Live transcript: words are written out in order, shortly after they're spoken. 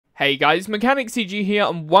Hey guys, Mechanic CG here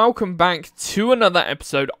and welcome back to another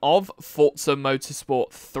episode of Forza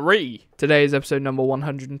Motorsport 3. Today is episode number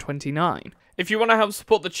 129. If you want to help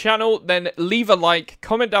support the channel, then leave a like,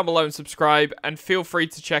 comment down below and subscribe, and feel free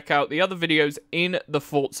to check out the other videos in the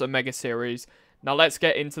Forza Mega Series. Now let's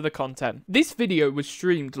get into the content. This video was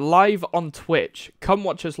streamed live on Twitch. Come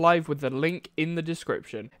watch us live with the link in the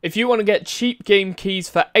description. If you want to get cheap game keys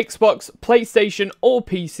for Xbox, PlayStation or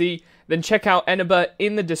PC, then check out Eneba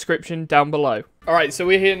in the description down below. Alright, so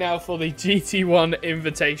we're here now for the GT1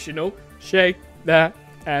 Invitational. Shake that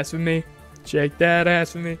ass for me. Shake that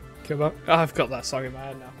ass for me. Come on. Oh, I've got that song in my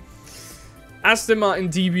head now. Aston Martin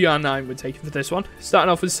DBR9 we're taking for this one.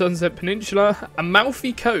 Starting off with Sunset Peninsula.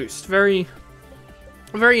 Amalfi Coast. Very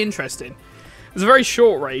interesting. It's a very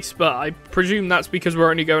short race, but I presume that's because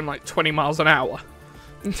we're only going like 20 miles an hour.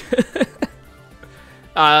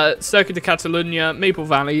 Circuit de Catalunya, Maple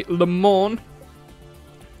Valley, Le Mans,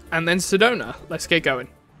 and then Sedona. Let's get going.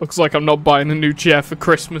 Looks like I'm not buying a new chair for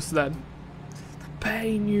Christmas then. The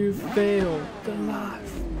pain you feel, the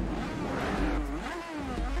life.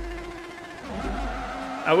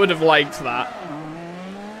 I would have liked that.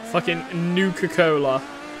 Fucking Nuka-Cola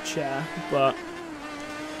chair, but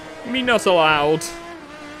me not allowed.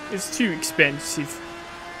 It's too expensive.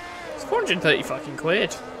 It's 430 fucking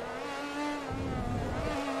quid.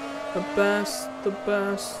 The best, the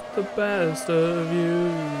best, the best of you.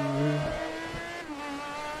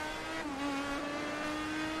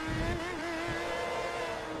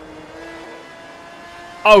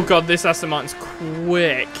 Oh god, this Aston Martin's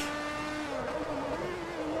quick.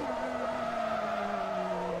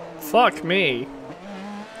 Fuck me.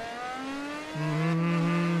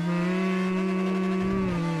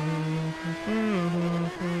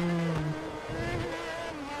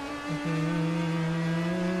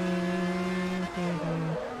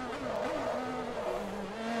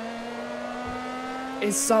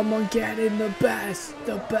 Is someone getting the best,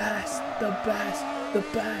 the best, the best, the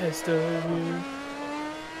best of you?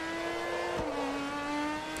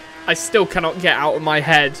 I still cannot get out of my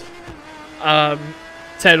head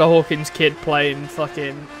Taylor Hawkins' kid playing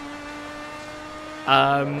fucking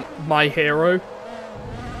My Hero.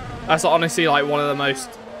 That's honestly like one of the most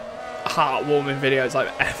heartwarming videos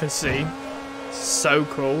I've ever seen. So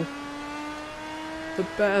cool. The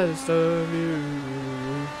best of you.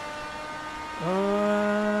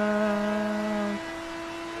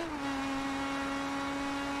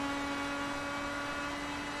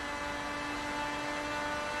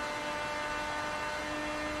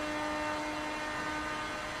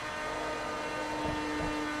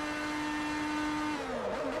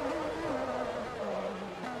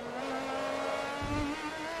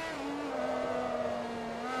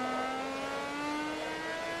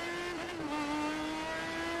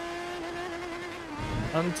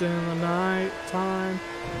 Until the night time,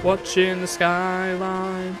 watching the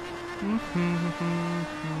skyline.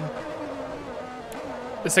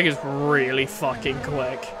 This thing is really fucking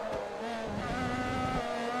quick.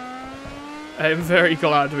 I am very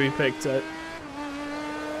glad we picked it.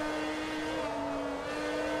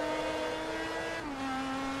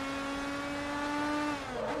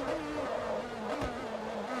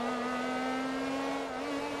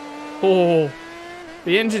 Oh,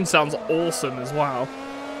 the engine sounds awesome as well.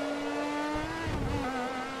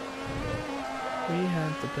 We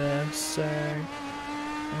had the best say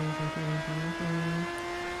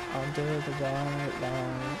under the white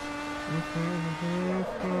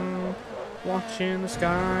light, watching the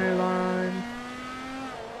skyline.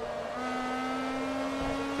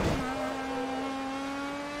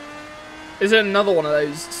 Is it another one of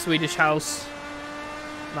those Swedish House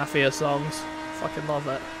Mafia songs? Fucking love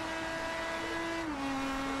it.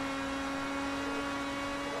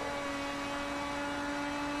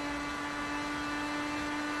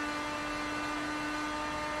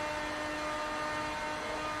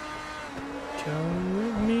 Come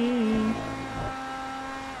with me.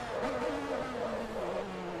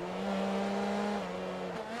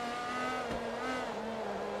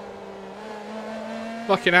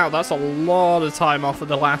 Fucking hell, that's a lot of time off of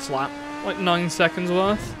the last lap. Like 9 seconds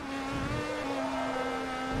worth.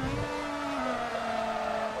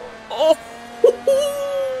 Oh!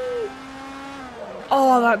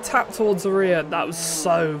 Oh, that tap towards the rear. That was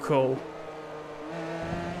so cool.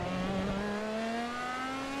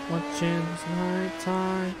 Watching this night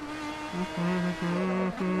time.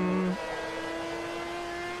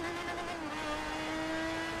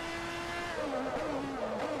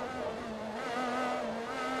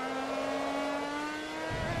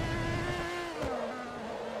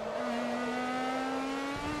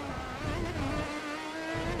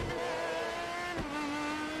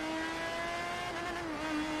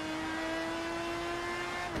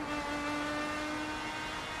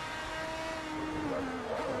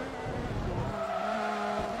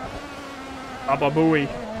 Ababooey.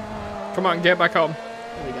 Come on, get back on.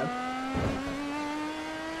 There we go.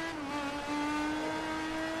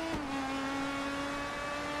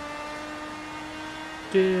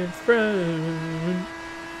 Different.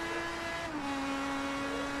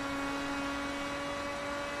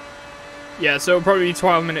 Yeah, so it'll probably be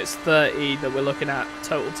 12 minutes 30 that we're looking at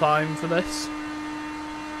total time for this.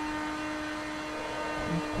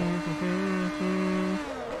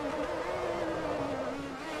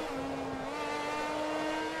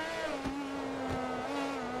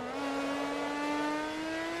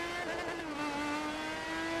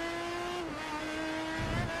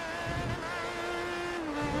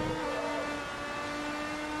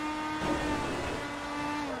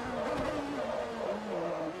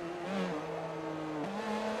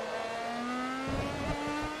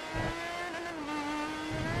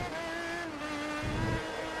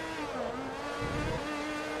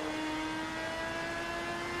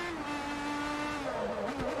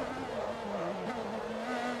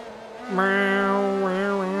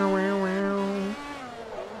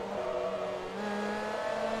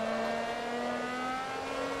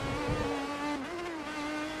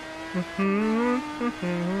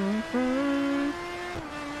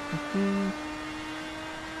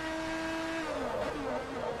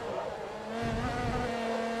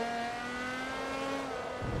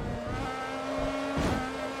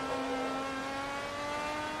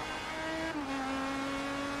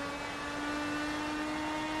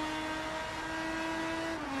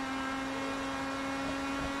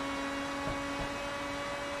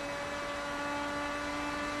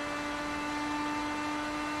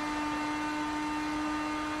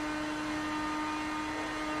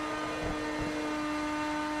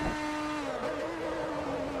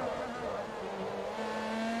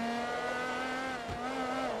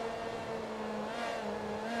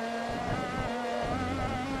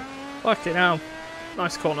 Fucking hell.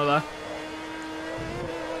 Nice corner there.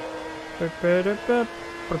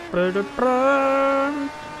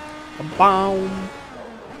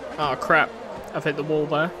 Oh crap. I've hit the wall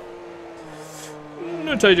there.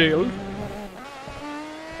 Not ideal.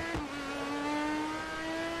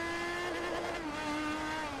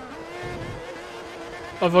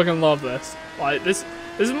 I fucking love this. Like, this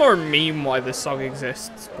is more a meme why this song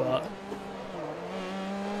exists, but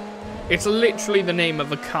it's literally the name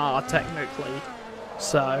of a car, technically.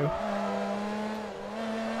 So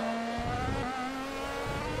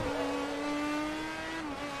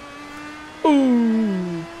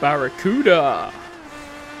ooh, Barracuda.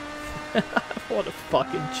 What a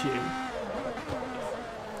fucking tune.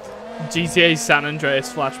 GTA San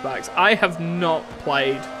Andreas flashbacks. I have not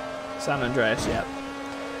played San Andreas yet.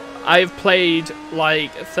 I've played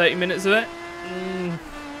like 30 minutes of it.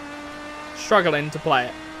 Struggling to play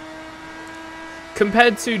it.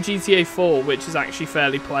 Compared to GTA 4, which is actually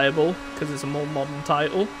fairly playable because it's a more modern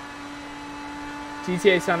title,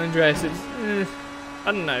 GTA San Andreas is,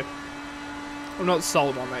 I don't know. I'm not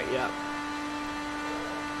sold on it yet.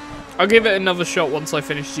 I'll give it another shot once I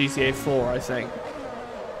finish GTA 4, I think.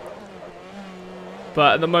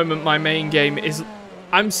 But at the moment, my main game is...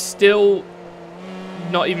 I'm still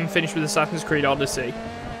not even finished with Assassin's Creed Odyssey.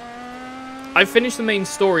 I finished the main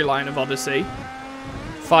storyline of Odyssey.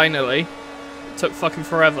 Finally. Took fucking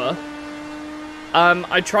forever.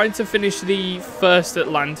 I tried to finish the first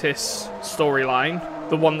Atlantis storyline,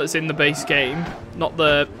 the one that's in the base game, not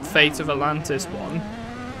the Fate of Atlantis one.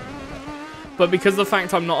 But because of the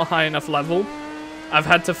fact I'm not a high enough level, I've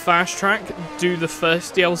had to fast track, do the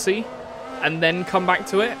first DLC, and then come back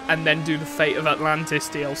to it, and then do the Fate of Atlantis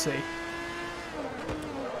DLC.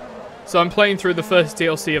 So I'm playing through the first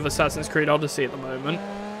DLC of Assassin's Creed Odyssey at the moment.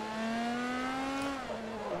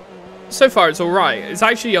 So far, it's alright. It's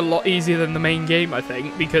actually a lot easier than the main game, I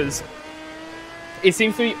think, because it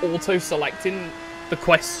seems to be auto-selecting the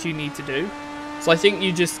quests you need to do. So I think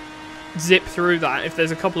you just zip through that. If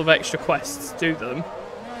there's a couple of extra quests, do them.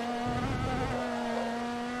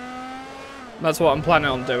 That's what I'm planning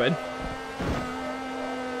on doing.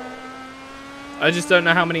 I just don't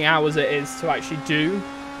know how many hours it is to actually do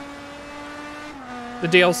the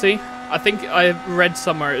DLC. I think I read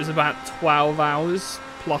somewhere it was about 12 hours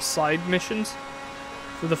plus side missions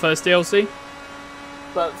for the first DLC.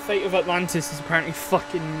 But Fate of Atlantis is apparently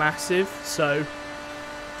fucking massive, so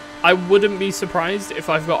I wouldn't be surprised if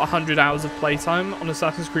I've got 100 hours of playtime on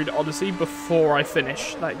Assassin's Creed Odyssey before I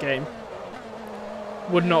finish that game.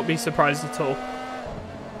 Would not be surprised at all.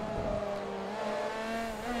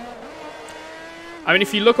 I mean,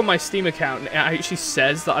 if you look on my Steam account, it actually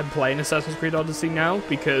says that I'm playing Assassin's Creed Odyssey now,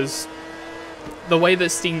 because the way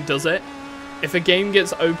that Steam does it, if a game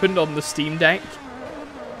gets opened on the Steam Deck,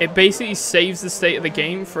 it basically saves the state of the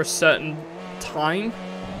game for a certain time.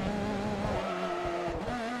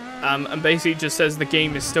 And basically just says the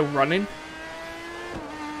game is still running.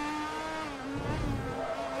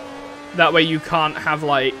 That way you can't have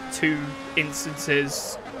like 2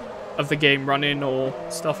 instances of the game running or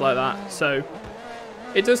stuff like that. So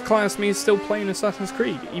it does class me as still playing Assassin's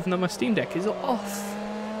Creed, even though my Steam Deck is off.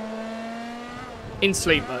 In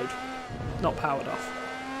sleep mode, not powered off.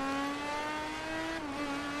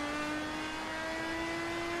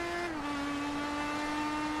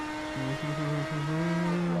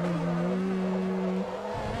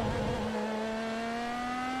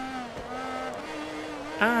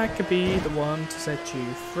 I could be the one to set you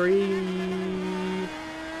free.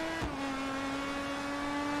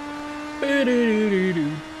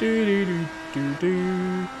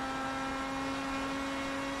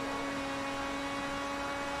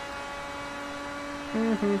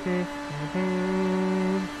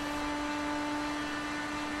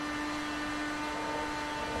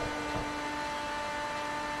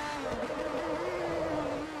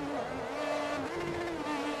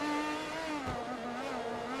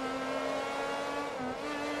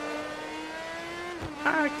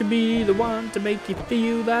 I could be the one to make you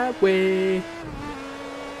feel that way.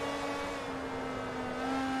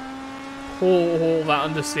 Oh, that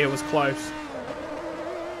understeer was close.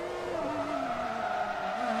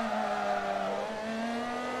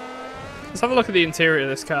 Let's have a look at the interior of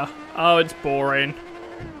this car. Oh, it's boring.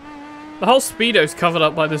 The whole speedo's covered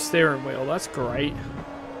up by the steering wheel. That's great.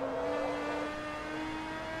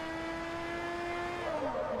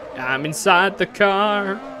 I'm inside the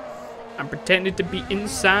car. I'm pretending to be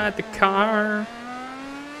inside the car.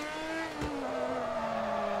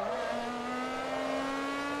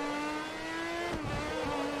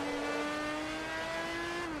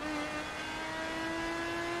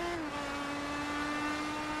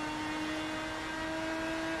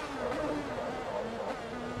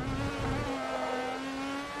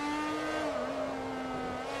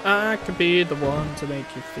 I could be the one to make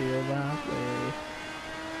you feel that way.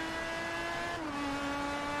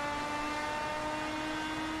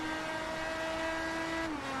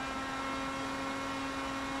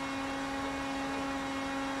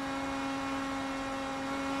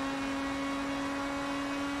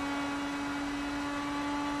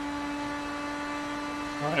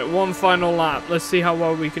 Alright, one final lap. Let's see how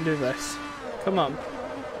well we can do this. Come on.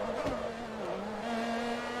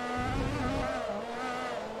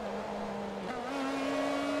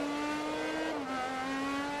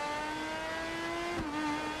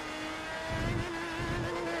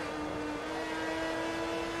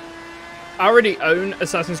 I already own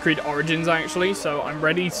Assassin's Creed Origins, actually, so I'm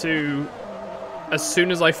ready to, as soon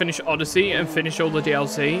as I finish Odyssey and finish all the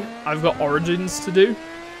DLC, I've got Origins to do.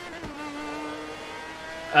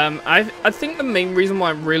 I think the main reason why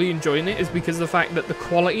I'm really enjoying it is because of the fact that the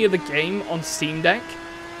quality of the game on Steam Deck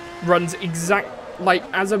runs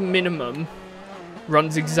as a minimum,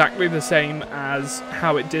 runs exactly the same as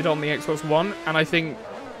how it did on the Xbox One, and I think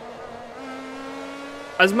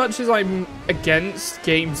as much as I'm against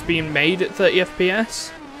games being made at 30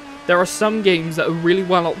 FPS, there are some games that are really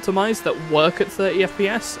well optimized that work at 30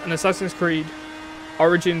 FPS, and Assassin's Creed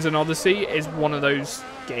Origins and Odyssey is one of those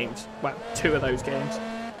games. Well, 2 of those games.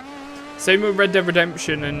 Same with Red Dead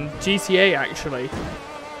Redemption and GTA, actually.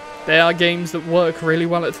 They are games that work really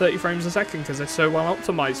well at 30 frames a second because they're so well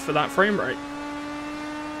optimized for that frame rate.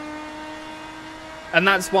 And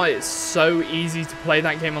that's why it's so easy to play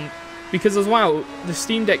that game on... Because as well, the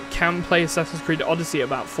Steam Deck can play Assassin's Creed Odyssey at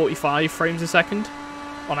about 45 frames a second,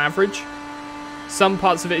 on average. Some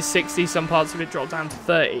parts of it is 60, some parts of it drop down to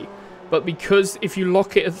 30. But because if you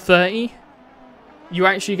lock it at 30, you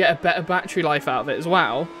actually get a better battery life out of it as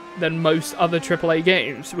well than most other AAA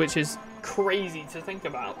games, which is crazy to think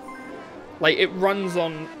about. Like, it runs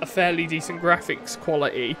on a fairly decent graphics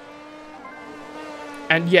quality,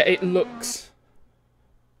 and yet it looks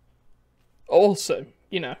awesome,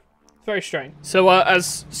 you know. Very strange. So,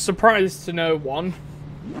 as surprise to no one,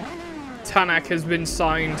 Tanak has been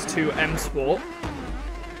signed to M Sport,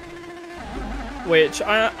 which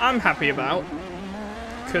I'm happy about,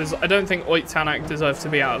 because I don't think Oyt Tanak deserves to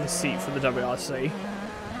be out of the seat for the WRC.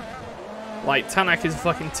 Like, Tanak is a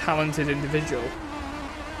fucking talented individual.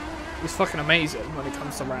 He's fucking amazing when it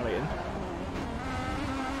comes to rallying.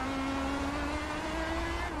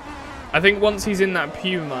 I think once he's in that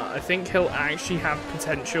Puma, I think he'll actually have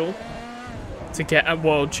potential to get a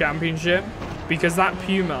world championship, because that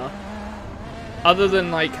Puma, other than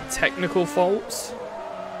like technical faults,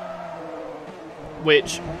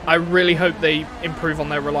 which I really hope they improve on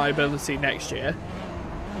their reliability next year,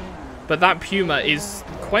 But that Puma is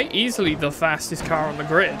quite easily the fastest car on the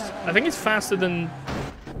grid. I think it's faster than...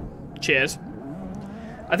 Cheers.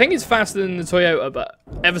 I think it's faster than the Toyota, but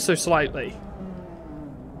ever so slightly.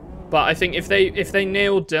 But I think if they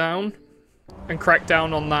nail down and crack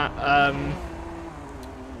down on that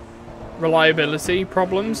reliability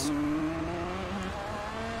problems,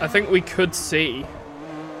 I think we could see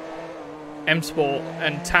M Sport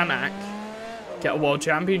and Tanak get a world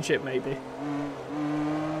championship maybe.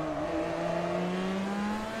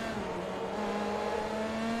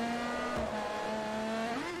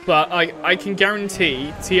 But I can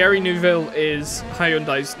guarantee Thierry Neuville is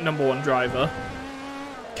Hyundai's #1 driver.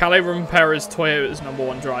 Calais Rompera is Toyota's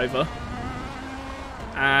 #1 driver.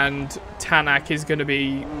 And Tanak is going to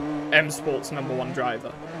be M Sport's #1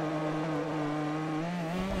 driver.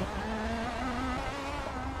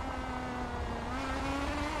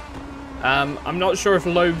 I'm not sure if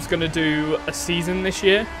Loeb's going to do a season this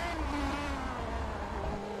year.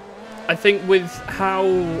 I think with how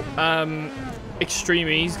Extreme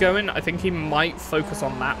E's going, I think he might focus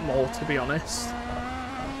on that more, to be honest.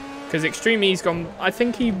 Because Extreme E's gone... I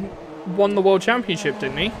think he won the World Championship,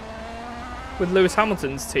 didn't he? With Lewis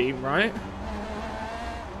Hamilton's team, right?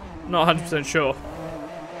 Not 100% sure.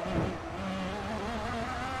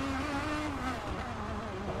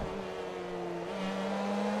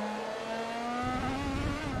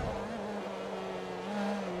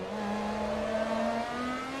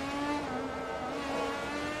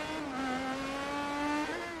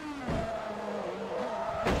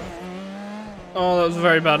 Oh, that was a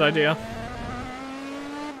very bad idea.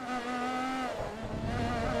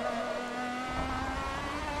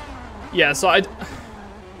 Yeah, so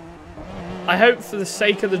I hope for the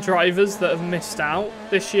sake of the drivers that have missed out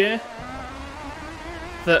this year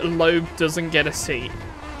that Loeb doesn't get a seat.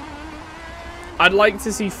 I'd like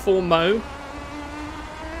to see Formeau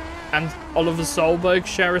and Oliver Solberg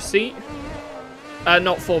share a seat.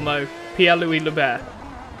 Not Formeau, Pierre-Louis Lebert.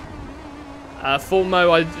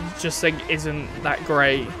 Formeau, I just think, isn't that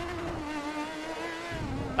great.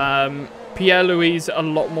 Pierre-Louis is a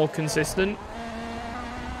lot more consistent.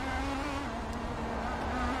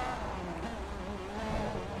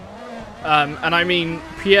 And I mean,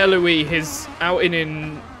 Pierre-Louis, his outing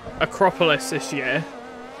in Acropolis this year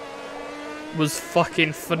was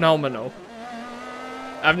fucking phenomenal.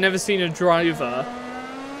 I've never seen a driver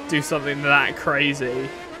do something that crazy.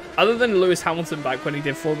 Other than Lewis Hamilton back when he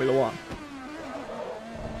did Formula 1.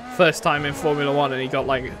 First time in Formula 1 and he got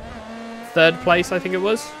like 3rd place, I think it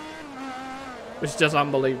was. Which is just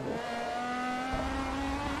unbelievable.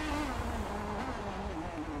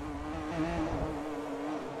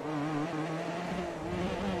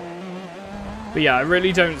 But yeah, I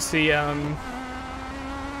really don't see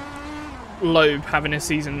Loeb having a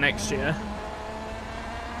season next year.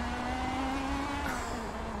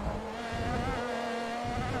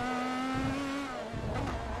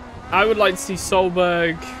 I would like to see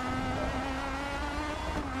Solberg,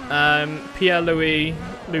 Pierre-Louis,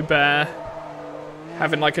 Lubert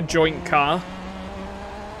having like a joint car.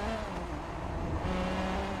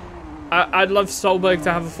 I'd love Solberg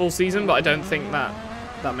to have a full season, but I don't think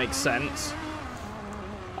that makes sense.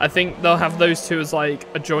 I think they'll have those two as like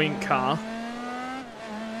a joint car.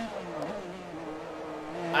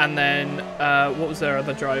 And then, what was their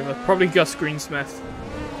other driver? Probably Gus Greensmith.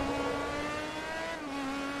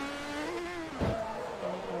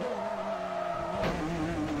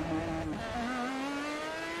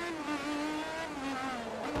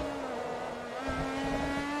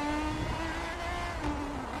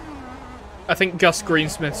 I think Gus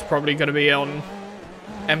Greensmith's probably going to be on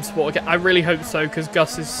M Sport again. I really hope so, because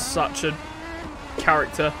Gus is such a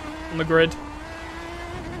character on the grid.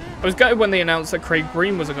 I was gutted when they announced that Craig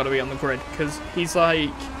Breen wasn't going to be on the grid, because he's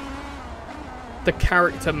like the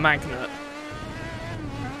character magnet.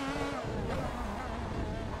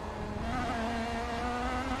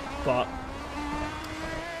 But,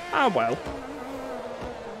 well.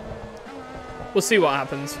 We'll see what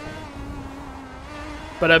happens.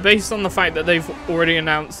 But based on the fact that they've already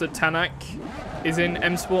announced that Tanak is in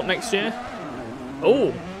M Sport next year.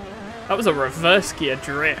 Oh, that was a reverse gear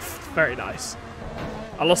drift. Very nice.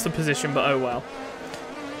 I lost the position, but oh well.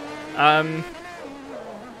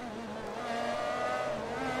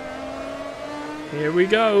 Here we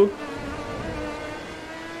go.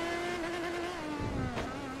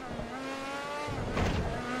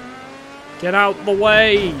 Get out the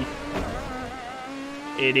way,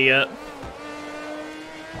 idiot.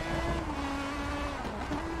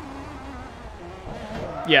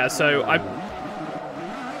 Yeah, so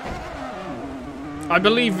I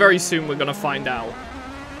believe very soon we're going to find out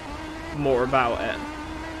more about it.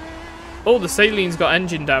 Oh, the Saline's got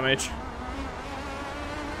engine damage.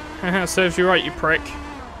 Haha, serves you right, you prick.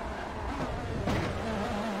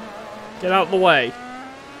 Get out of the way,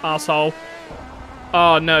 arsehole.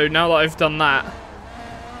 Oh no, now that I've done that,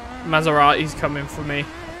 Maserati's coming for me.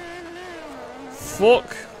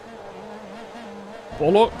 Fuck.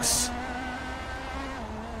 Bollocks.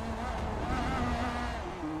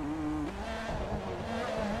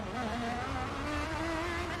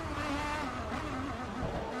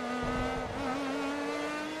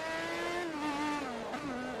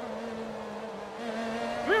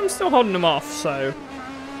 I mean, I'm still holding them off, so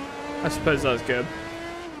I suppose that's good.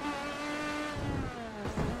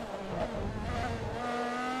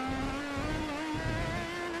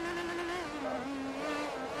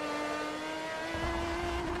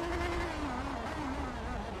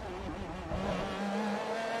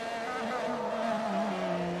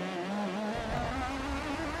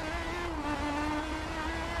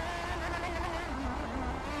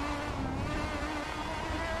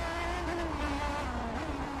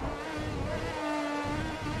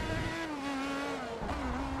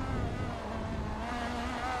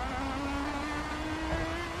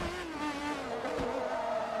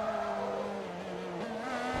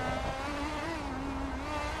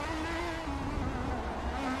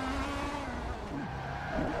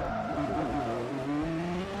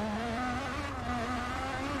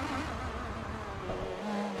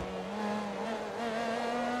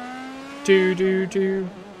 Do do do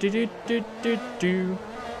do do do do do.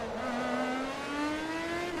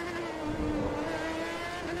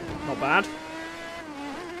 Not bad.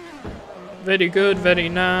 Very good, very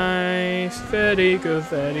nice. Very good,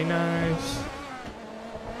 very nice.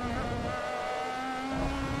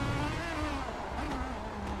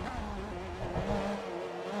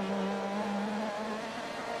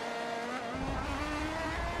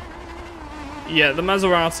 Yeah, the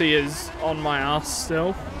Maserati is on my ass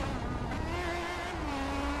still.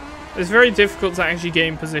 It's very difficult to actually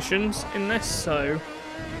gain positions in this, so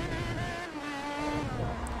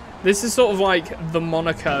this is sort of like the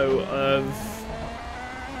Monaco of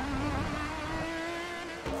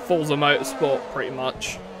Forza Motorsport, pretty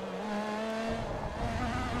much.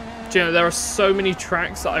 Do you know, there are so many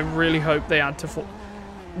tracks that I really hope they add to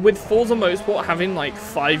with Forza Motorsport having like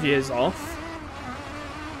 5 years off.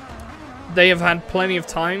 They have had plenty of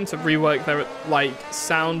time to rework their like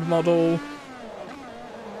sound model.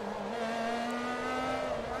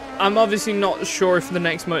 I'm obviously not sure if the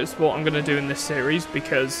next motorsport I'm going to do in this series,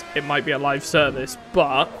 because it might be a live service,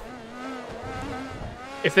 but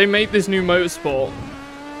if they make this new motorsport,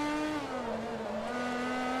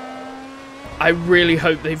 I really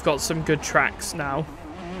hope they've got some good tracks now.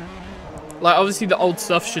 Like, obviously the old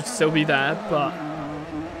stuff should still be there, but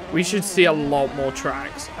we should see a lot more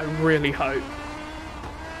tracks. I really hope.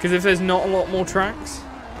 Because if there's not a lot more tracks,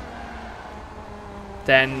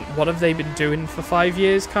 then what have they been doing for 5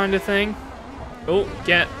 years, kind of thing? Oh,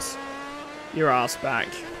 get your ass back.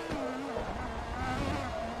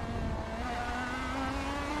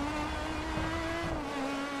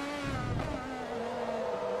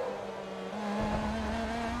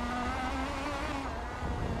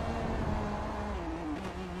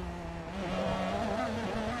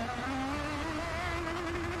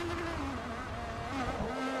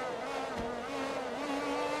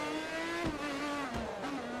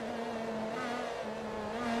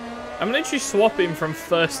 I'm literally swapping from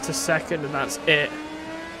first to second, and that's it.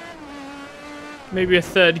 Maybe a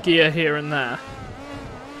third gear here and there.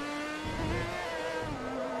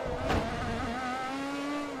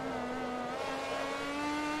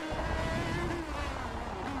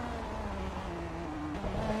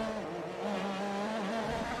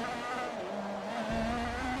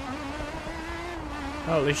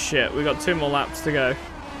 Holy shit, we got 2 more laps to go.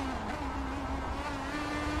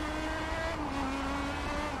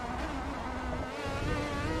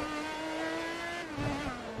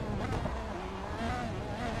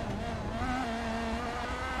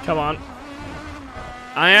 Come on.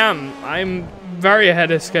 I'm very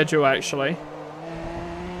ahead of schedule, actually.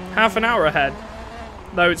 Half an hour ahead.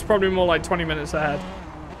 Though it's probably more like 20 minutes ahead.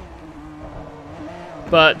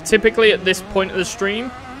 But typically at this point of the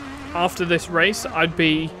stream, after this race, I'd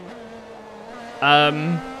be,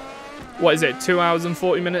 what is it, 2 hours and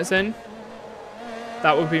 40 minutes in?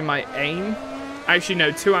 That would be my aim. Actually,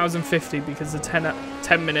 no, 2 hours and 50, because the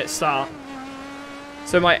 10-minute start.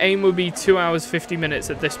 So my aim would be 2 hours 50 minutes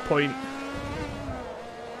at this point,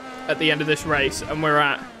 at the end of this race, and we're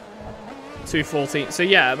at 2:14. So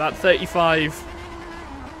yeah, about 35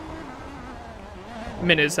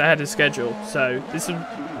 minutes ahead of schedule. So this is,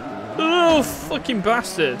 oh, fucking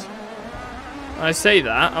bastard! When I say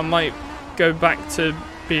that, I might go back to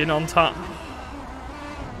being on time.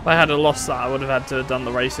 If I had lost that, I would have had to have done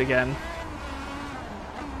the race again.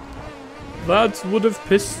 That would have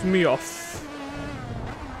pissed me off.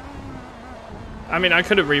 I mean, I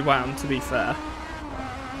could have rewound, to be fair.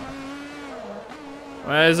 Well,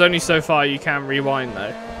 there's only so far you can rewind,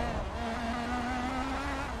 though.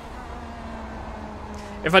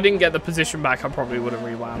 If I didn't get the position back, I probably would have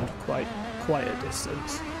rewound quite a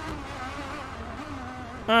distance.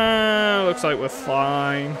 Looks like we're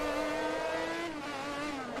fine.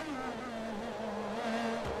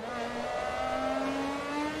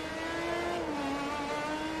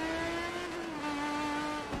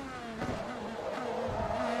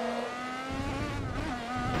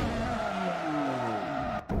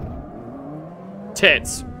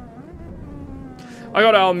 Tits. I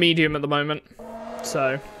got it on medium at the moment,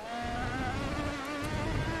 so.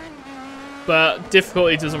 But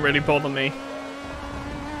difficulty doesn't really bother me.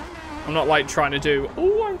 I'm not like trying to do,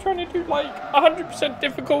 oh, I'm trying to do like 100%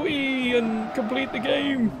 difficulty and complete the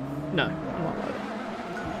game. No, I'm not like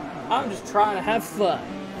that. I'm just trying to have fun.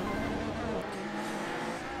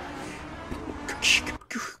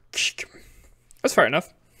 That's fair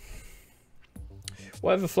enough.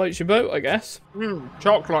 Whatever floats your boat, I guess.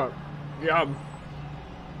 Chocolate. Yum.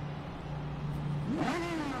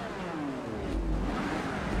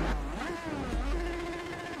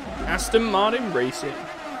 Aston Martin Racing.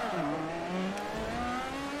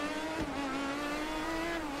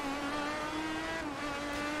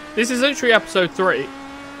 This is literally episode 3.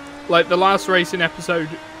 Like the last race in episode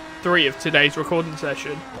 3 of today's recording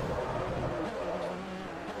session.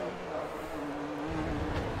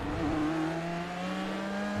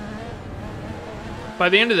 By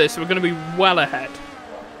the end of this, we're going to be well ahead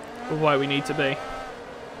of where we need to be.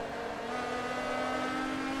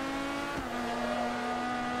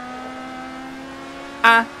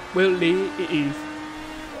 I will leave.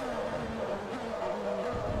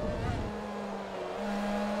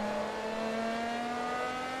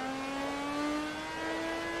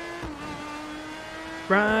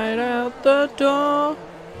 Right out the door.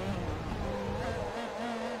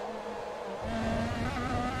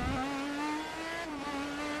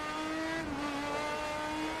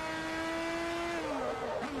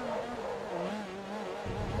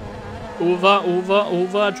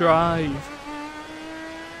 Overdrive.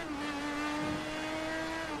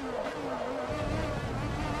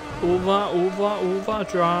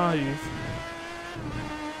 Overdrive.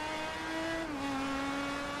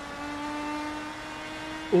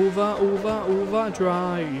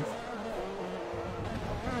 Overdrive.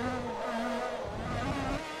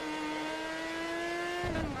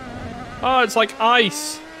 Oh, it's like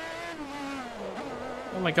ice.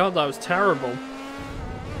 Oh my god, that was terrible.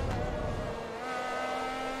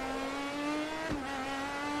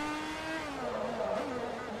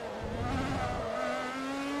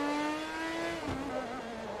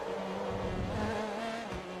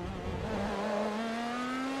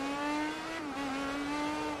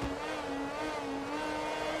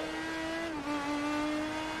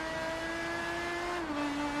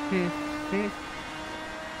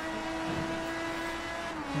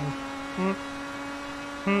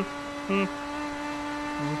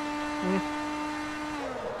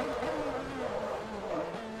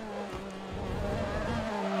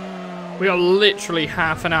 We are literally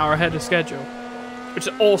half an hour ahead of schedule, which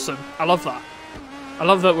is awesome. I love that. I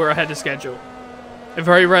love that we're ahead of schedule. It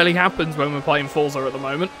very rarely happens when we're playing Forza at the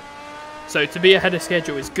moment. So to be ahead of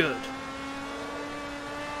schedule is good.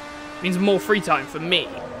 It means more free time for me.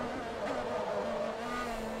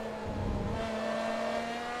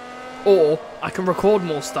 Or I can record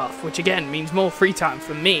more stuff, which again means more free time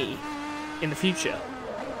for me in the future.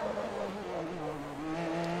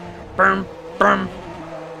 Bum, bum.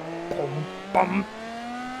 Bum, bum,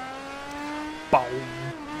 bum,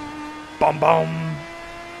 bum, bum,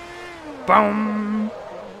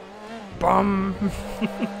 bum, bum,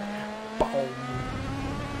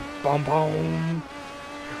 bum, bum, bum,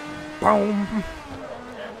 bum.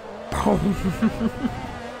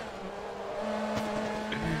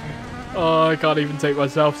 Oh, I can't even take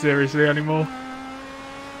myself seriously anymore.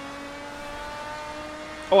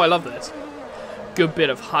 Oh, I love this. Good bit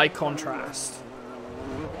of high contrast.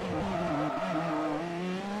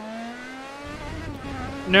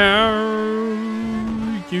 Now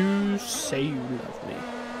you say you love me.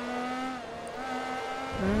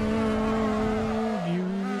 Now you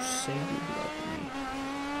say you love me.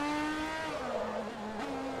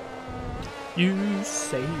 You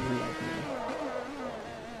say you love me.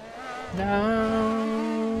 Now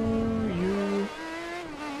you.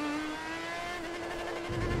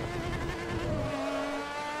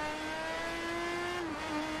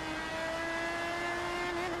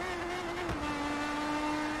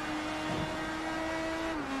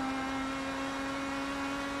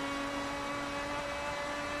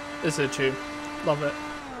 It's a tune. Love it.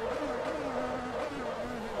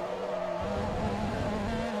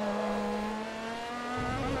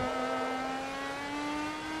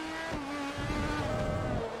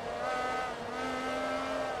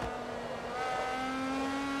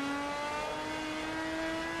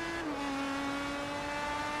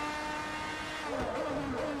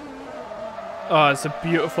 Oh, it's a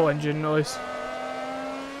beautiful engine noise.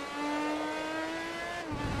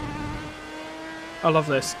 I love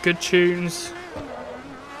this. Good tunes,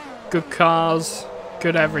 good cars,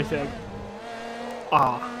 good everything.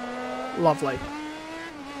 Ah, lovely.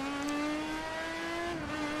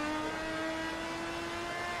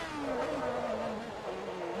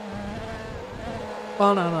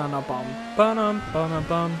 Banana bum, banana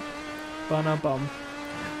bum, banana bum,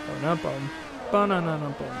 banana bum,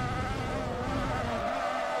 banana bum.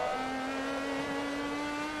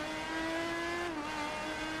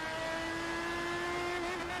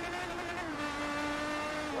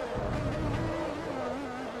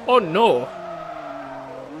 Oh no!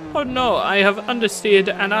 Oh no, I have understeered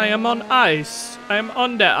and I am on ice. I am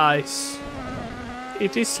on the ice.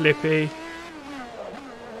 It is slippy.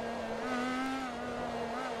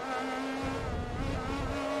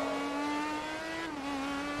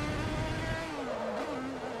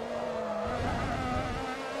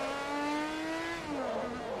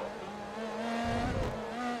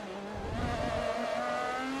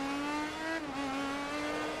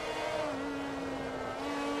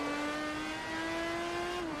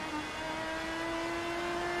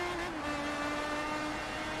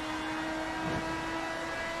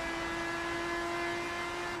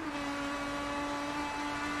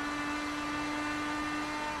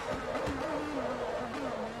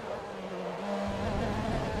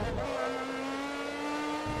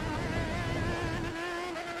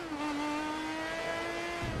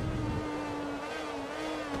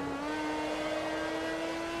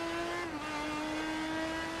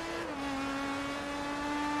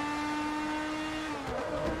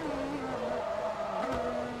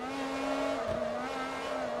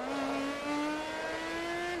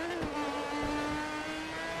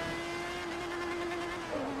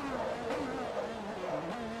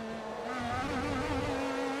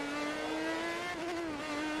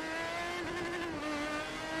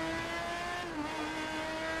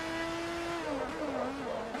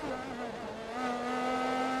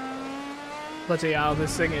 Bloody hell,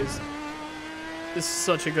 this thing is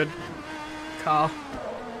such a good car.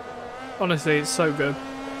 Honestly, it's so good.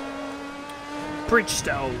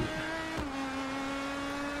 Bridgestone.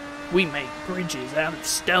 We make bridges out of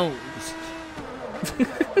stones.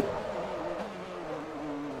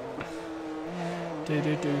 Do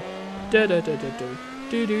do do do do do do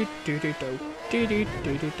do do do do do do do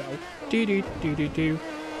do do do do do.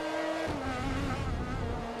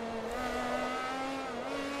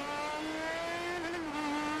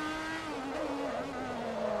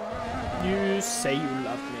 You say you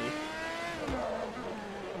love me.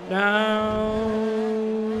 Now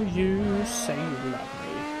you say you love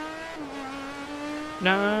me.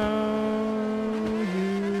 Now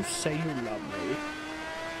you say you love me.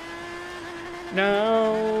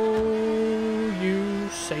 Now you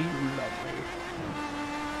say you love me.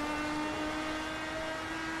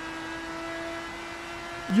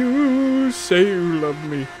 You say you love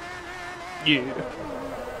me. Yeah.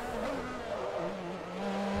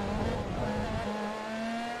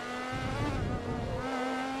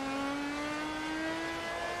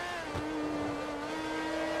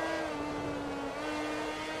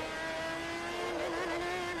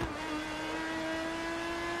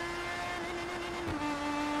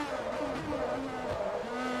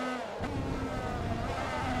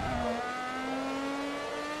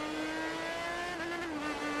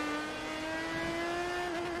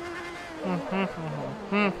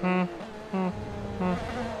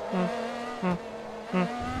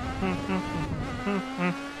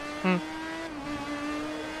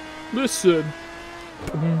 Listen.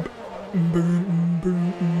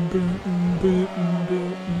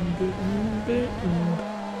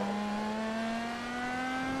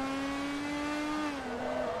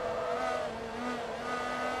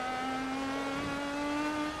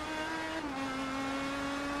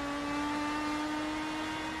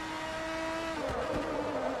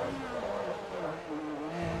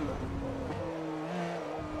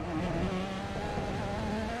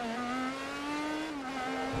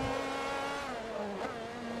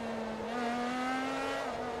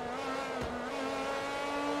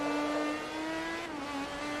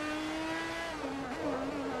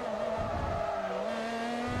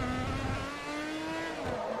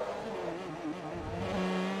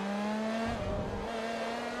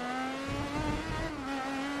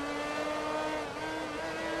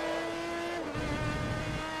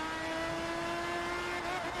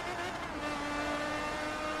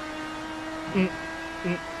 Mm,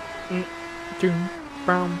 mm, mm, doom,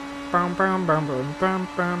 bam, bam, bam, bam, bam, bam,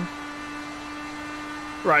 bam.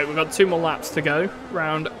 Right, we've got 2 more laps to go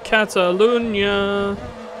round Catalonia.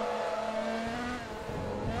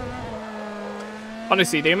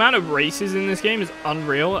 Honestly, the amount of races in this game is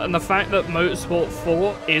unreal, and the fact that Motorsport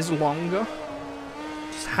 4 is longer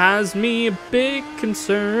just has me a bit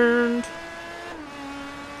concerned.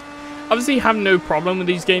 Obviously, I have no problem with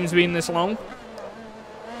these games being this long.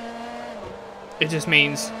 It just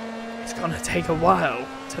means it's gonna take a while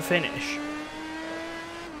to finish.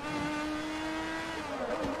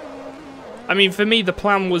 I mean, for me, the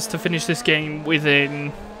plan was to finish this game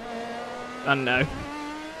within, I don't know.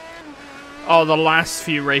 Oh, the last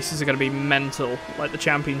few races are going to be mental, like the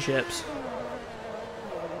championships.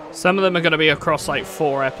 Some of them are going to be across like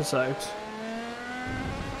 4 episodes.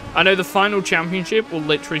 I know the final championship will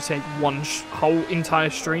literally take one whole entire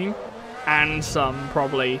stream, and some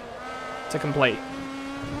probably to complete.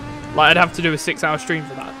 Like, I'd have to do a 6-hour stream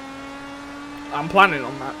for that. I'm planning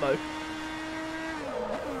on that though.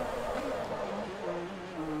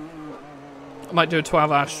 I might do a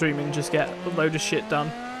 12-hour stream and just get a load of shit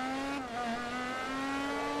done.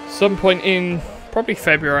 Some point in probably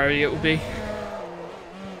February it will be.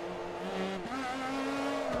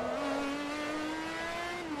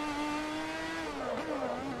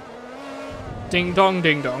 Ding dong,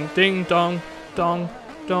 ding dong, ding dong, dong,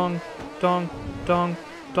 dong, dong, dong,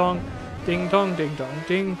 dong, ding dong, ding dong,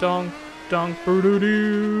 ding dong, dong, doo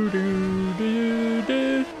doo doo doo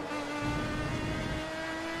doo.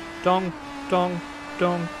 Dong, dong,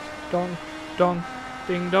 dong, dong, dong,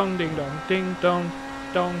 ding dong, ding dong, ding dong,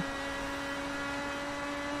 dong.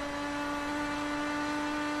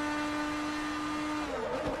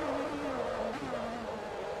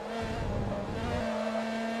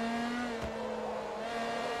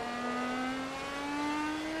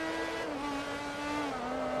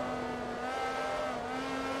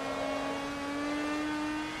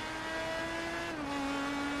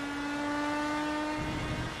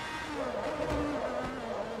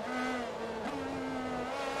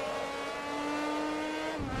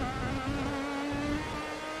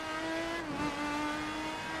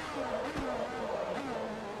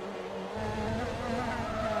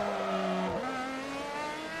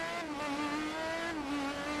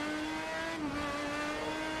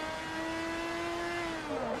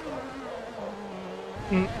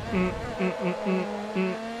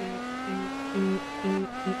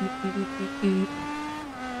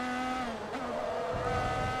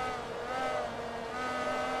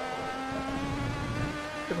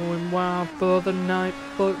 Going wild for the night,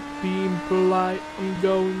 but being polite. I'm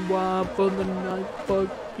going wild for the night,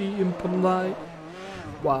 but being polite.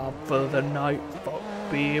 Wild for the night, but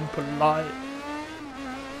being polite.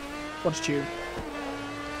 What's tune?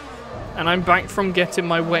 And I'm back from getting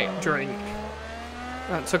my wet drink.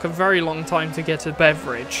 That took a very long time to get a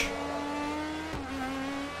beverage.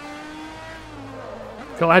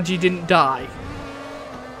 Glad you didn't die.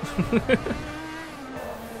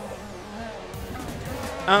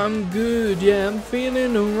 I'm good, yeah, I'm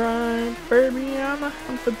feeling alright. Baby, I'm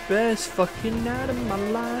having the best fucking night of my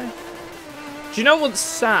life. Do you know what's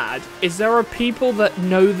sad? Is there are people that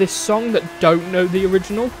know this song that don't know the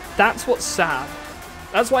original. That's what's sad.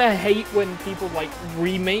 That's why I hate when people, like,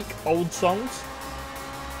 remake old songs.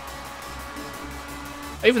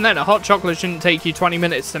 Even then, a hot chocolate shouldn't take you 20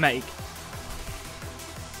 minutes to make.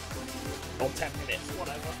 Or 10 minutes,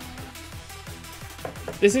 whatever.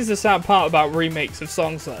 This is the sad part about remakes of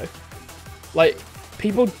songs, though. Like,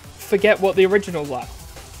 people forget what the originals are.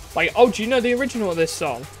 Like, oh, do you know the original of this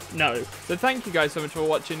song? No. So thank you guys so much for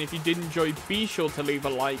watching. If you did enjoy, be sure to leave a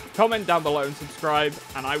like, comment down below and subscribe.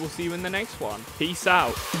 And I will see you in the next one. Peace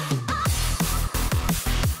out.